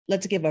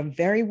Let's give a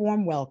very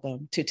warm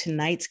welcome to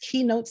tonight's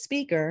keynote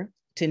speaker,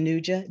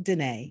 Tanuja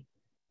Dehne.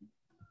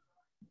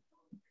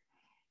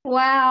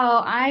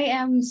 Wow, I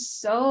am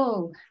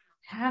so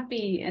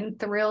happy and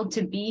thrilled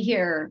to be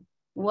here.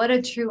 What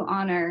a true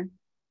honor.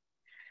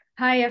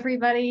 Hi,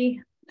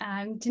 everybody.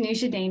 I'm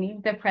Tanuja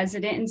Dehne, the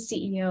president and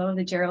CEO of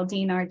the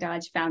Geraldine R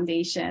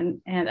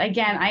Foundation. And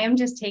again, I am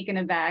just taken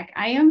aback.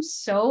 I am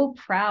so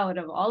proud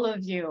of all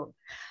of you.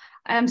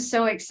 I'm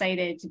so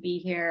excited to be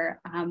here.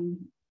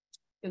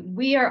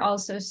 We are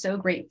also so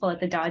grateful at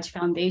the Dodge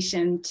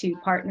Foundation to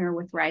partner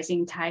with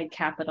Rising Tide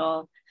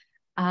Capital.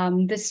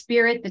 The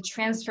spirit, the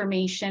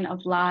transformation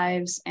of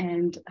lives,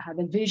 and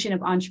the vision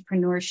of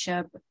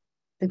entrepreneurship,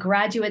 the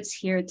graduates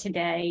here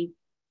today.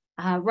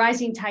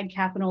 Rising Tide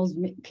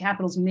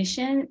Capital's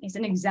mission is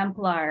an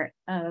exemplar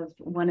of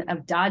one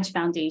of Dodge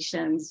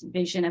Foundation's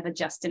vision of a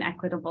just and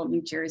equitable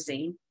New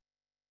Jersey.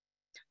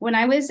 When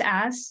I was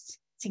asked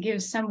to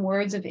give some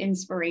words of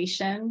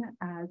inspiration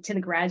to the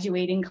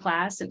graduating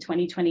class of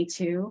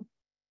 2022,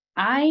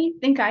 I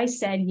think I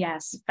said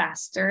yes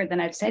faster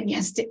than I've said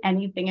yes to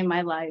anything in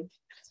my life,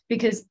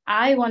 because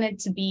I wanted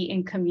to be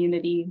in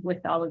community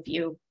with all of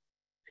you.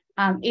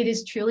 It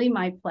is truly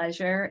my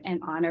pleasure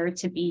and honor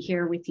to be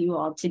here with you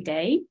all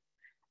today.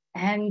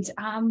 And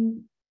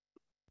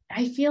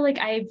I feel like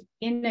I'm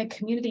in a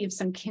community of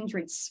some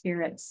kindred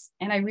spirits,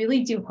 and I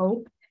really do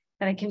hope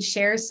that I can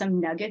share some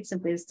nuggets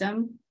of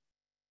wisdom,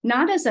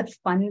 not as a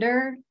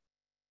funder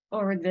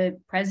or the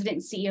president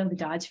and CEO of the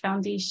Dodge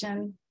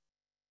Foundation,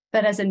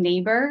 but as a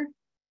neighbor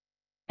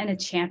and a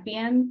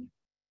champion,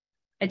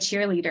 a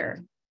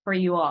cheerleader for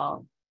you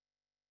all.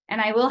 And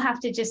I will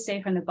have to just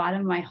say from the bottom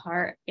of my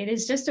heart, it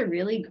is just a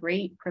really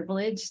great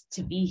privilege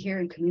to be here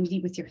in community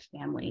with your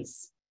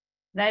families.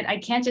 That I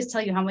can't just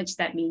tell you how much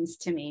that means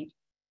to me.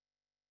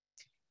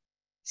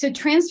 So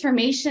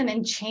transformation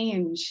and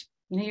change,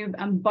 you're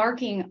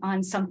embarking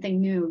on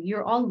something new.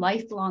 You're all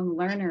lifelong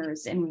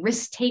learners and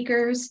risk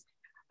takers.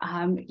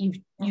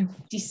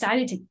 You've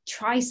decided to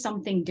try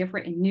something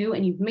different and new,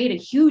 and you've made a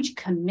huge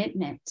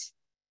commitment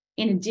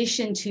in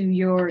addition to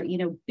your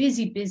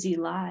busy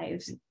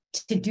lives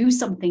to do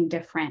something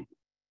different.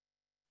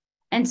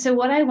 And so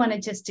what I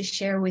wanted just to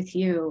share with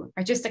you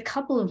are just a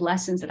couple of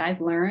lessons that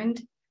I've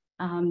learned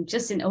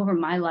just over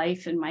my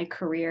life and my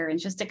career, and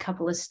just a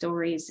couple of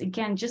stories,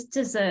 again, just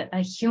as a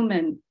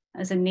human,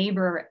 as a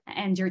neighbor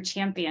and your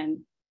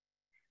champion.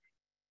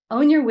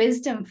 Own your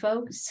wisdom,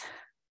 folks.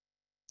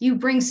 You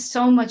bring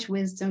so much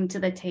wisdom to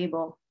the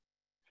table.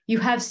 You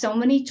have so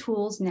many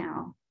tools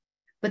now,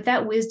 but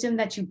that wisdom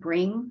that you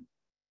bring,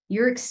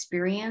 your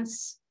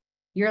experience,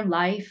 your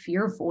life,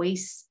 your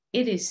voice,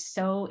 it is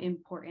so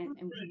important,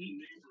 and we need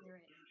to hear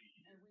it,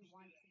 and we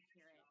want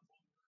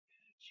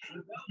to hear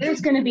it.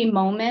 There's going to be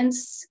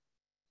moments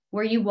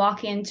where you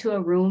walk into a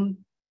room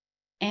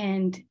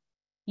and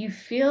you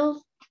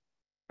feel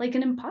like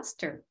an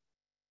imposter.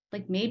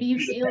 Like maybe you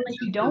feel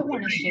like you don't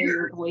want to share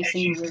your voice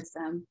and your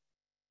wisdom.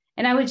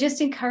 And I would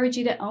just encourage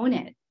you to own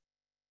it.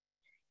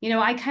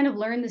 I kind of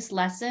learned this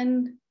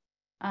lesson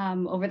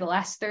over the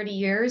last 30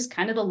 years,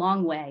 kind of the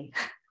long way.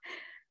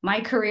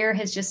 My career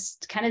has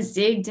just kind of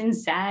zigged and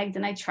zagged,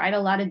 and I tried a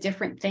lot of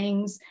different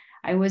things.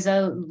 I was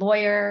a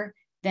lawyer,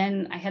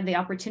 then I had the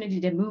opportunity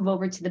to move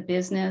over to the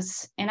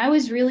business, and I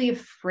was really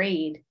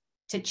afraid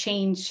to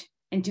change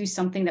and do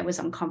something that was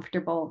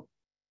uncomfortable.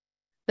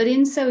 But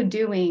in so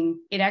doing,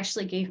 it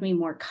actually gave me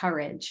more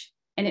courage,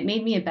 and it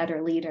made me a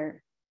better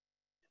leader.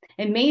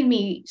 It made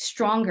me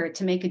stronger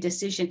to make a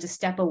decision to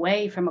step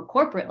away from a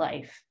corporate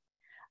life,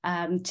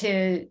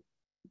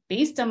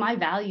 based on my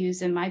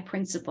values and my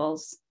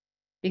principles,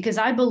 because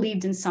I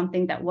believed in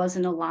something that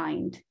wasn't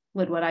aligned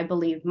with what I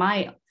believed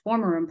my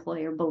former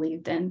employer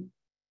believed in.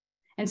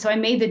 And so I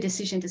made the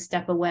decision to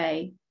step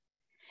away.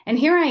 And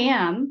here I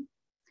am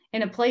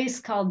in a place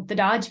called the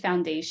Dodge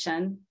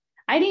Foundation.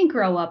 I didn't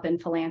grow up in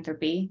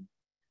philanthropy.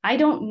 I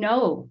don't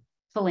know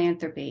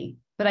philanthropy,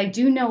 but I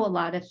do know a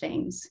lot of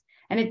things.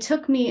 And it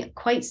took me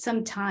quite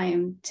some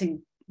time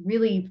to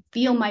really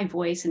feel my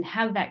voice and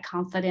have that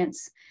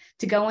confidence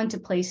to go into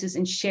places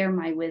and share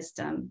my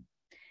wisdom.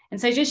 And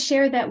so I just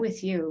share that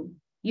with you.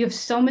 You have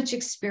so much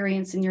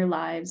experience in your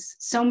lives,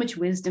 so much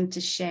wisdom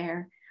to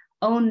share.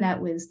 Own that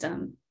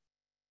wisdom.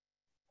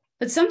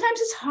 But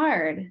sometimes it's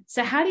hard.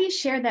 So how do you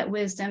share that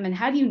wisdom, and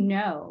how do you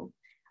know?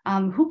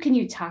 Who can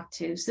you talk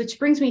to? So which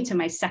brings me to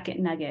my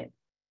second nugget.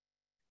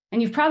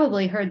 And you've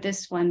probably heard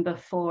this one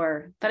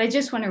before, but I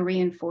just want to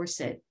reinforce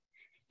it.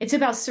 It's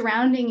about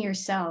surrounding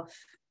yourself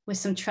with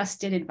some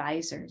trusted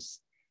advisors,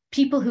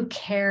 people who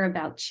care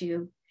about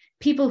you,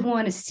 people who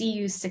want to see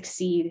you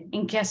succeed.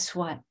 And guess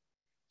what?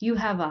 You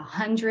have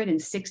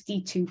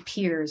 162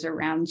 peers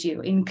around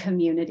you in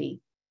community,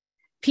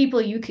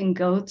 people you can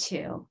go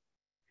to.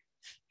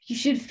 You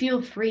should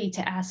feel free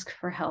to ask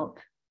for help.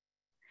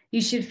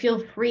 You should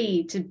feel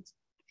free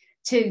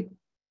to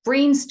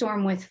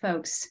brainstorm with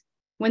folks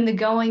when the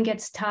going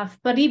gets tough,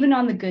 but even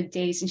on the good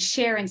days, and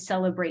share and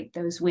celebrate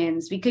those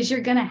wins, because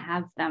you're going to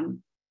have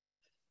them.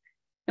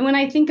 And when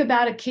I think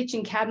about a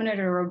kitchen cabinet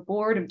or a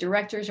board of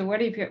directors or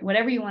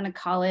whatever you want to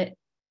call it,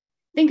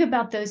 think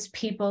about those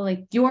people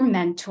like your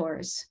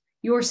mentors,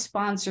 your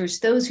sponsors,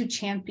 those who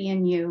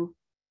champion you.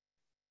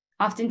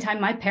 Oftentimes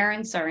my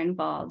parents are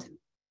involved,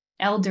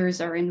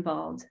 elders are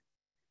involved,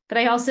 but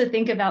I also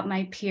think about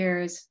my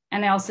peers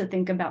and I also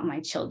think about my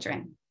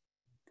children,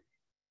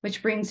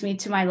 which brings me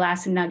to my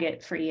last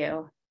nugget for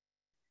you.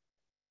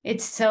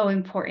 It's so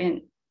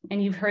important,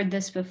 and you've heard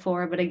this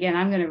before, but again,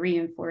 I'm going to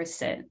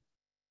reinforce it,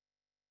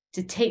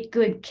 to take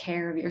good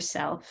care of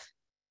yourself.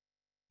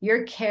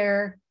 Your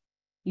care,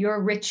 your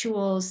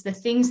rituals, the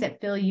things that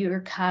fill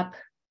your cup,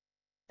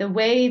 the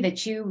way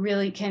that you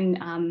really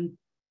can,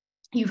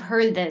 you've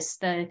heard this,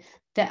 the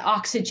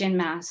oxygen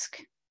mask.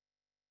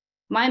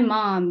 My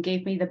mom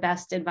gave me the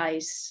best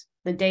advice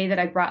the day that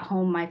I brought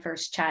home my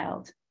first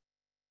child.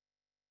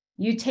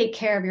 You take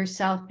care of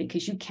yourself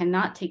because you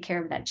cannot take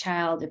care of that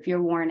child if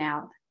you're worn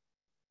out.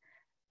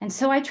 And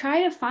so I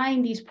try to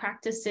find these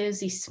practices,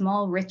 these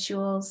small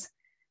rituals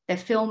that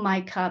fill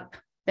my cup,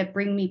 that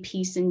bring me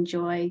peace and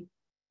joy.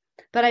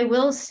 But I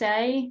will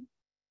say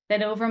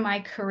that over my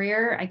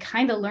career, I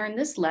kind of learned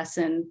this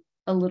lesson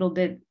a little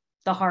bit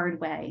the hard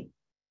way.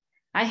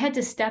 I had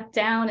to step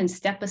down and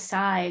step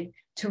aside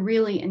to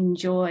really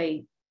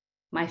enjoy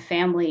my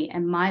family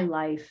and my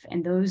life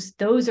and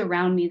those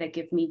around me that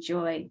give me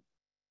joy.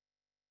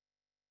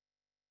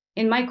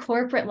 In my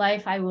corporate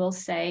life, I will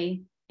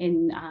say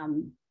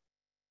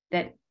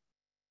that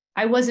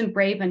I wasn't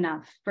brave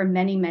enough for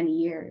many, many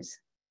years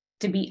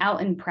to be out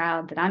and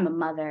proud that I'm a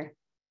mother,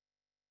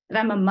 that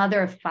I'm a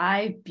mother of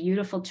 5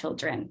 beautiful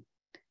children.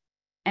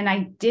 And I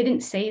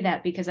didn't say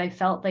that because I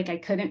felt like I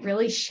couldn't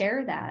really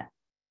share that.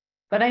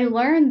 But I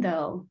learned,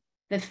 though,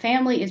 that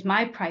family is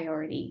my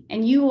priority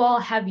and you all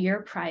have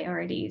your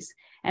priorities.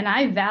 And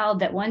I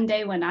vowed that one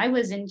day when I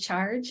was in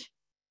charge,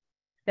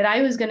 that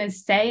I was going to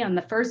say on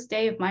the first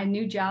day of my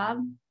new job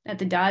at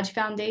the Dodge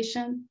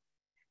Foundation,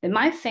 that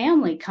my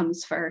family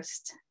comes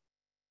first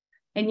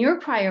and your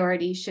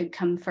priorities should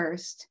come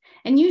first.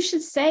 And you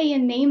should say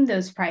and name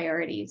those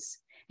priorities,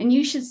 and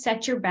you should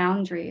set your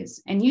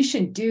boundaries, and you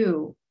should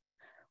do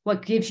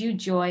what gives you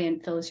joy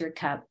and fills your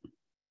cup.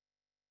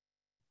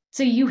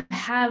 So you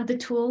have the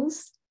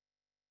tools,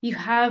 you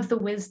have the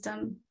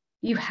wisdom,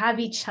 you have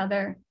each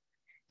other,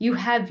 you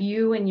have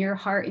you and your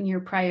heart and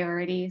your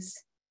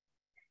priorities.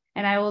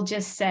 And I will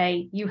just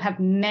say, you have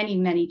many,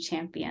 many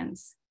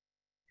champions.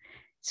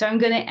 So I'm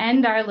going to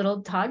end our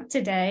little talk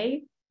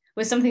today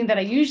with something that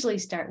I usually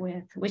start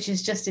with, which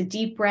is just a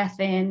deep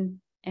breath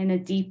in and a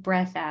deep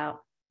breath out,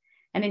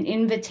 and an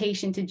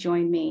invitation to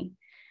join me,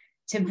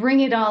 to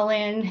bring it all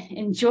in,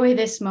 enjoy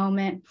this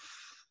moment,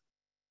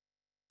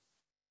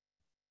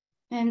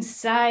 and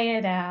sigh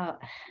it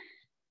out,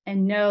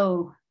 and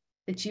know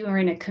that you are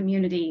in a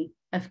community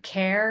of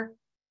care,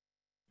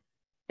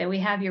 that we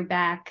have your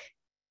back,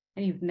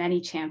 and you have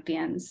many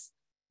champions.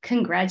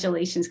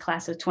 Congratulations,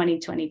 class of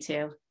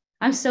 2022.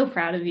 I'm so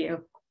proud of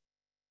you.